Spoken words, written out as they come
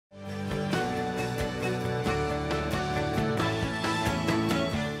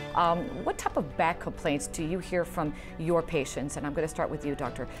What type of back complaints do you hear from your patients? And I'm going to start with you,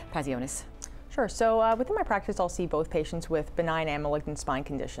 Dr. Pazionis. Sure. So within my practice, I'll see both patients with benign and malignant spine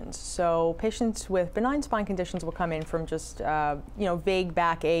conditions. So patients with benign spine conditions will come in from just vague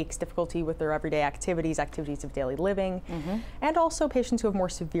back aches, difficulty with their everyday activities of daily living, and also patients who have more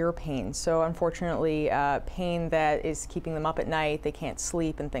severe pain. So unfortunately, pain that is keeping them up at night, they can't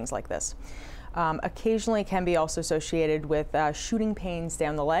sleep, and things like this. Occasionally can be also associated with shooting pains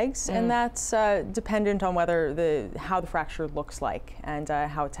down the legs, and that's dependent on how the fracture looks like and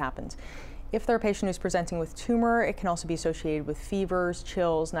how it's happened. If they're a patient who's presenting with tumor, it can also be associated with fevers,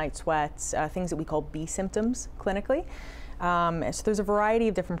 chills, night sweats, things that we call B symptoms clinically. So there's a variety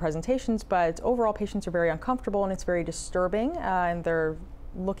of different presentations, but overall patients are very uncomfortable and it's very disturbing, and they're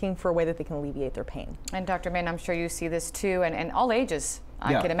looking for a way that they can alleviate their pain. And Dr. Mena, I'm sure you see this too, and all ages,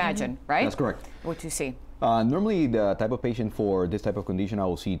 I can imagine, right? That's correct. What do you see? Normally, the type of patient for this type of condition, I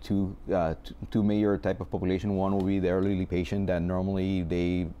will see two major type of population. One will be the elderly patient that normally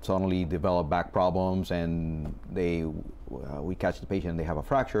they suddenly develop back problems and we catch the patient and they have a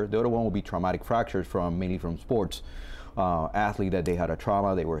fracture. The other one will be traumatic fractures mainly from sports. Athlete that they had a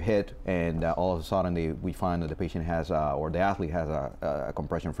trauma, they were hit, and all of a sudden we find that the patient has, or the athlete has a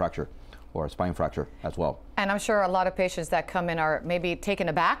compression fracture or a spine fracture as well. And I'm sure a lot of patients that come in are maybe taken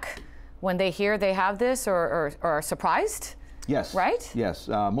aback when they hear they have this, or are surprised? Yes. Right? Yes.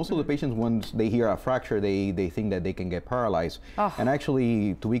 Most of the patients, once they hear a fracture, they think that they can get paralyzed. Oh. And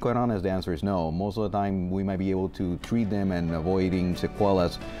actually, to be quite honest, the answer is no. Most of the time, we might be able to treat them and avoiding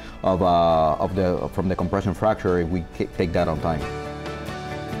sequelas from the compression fracture if we take that on time.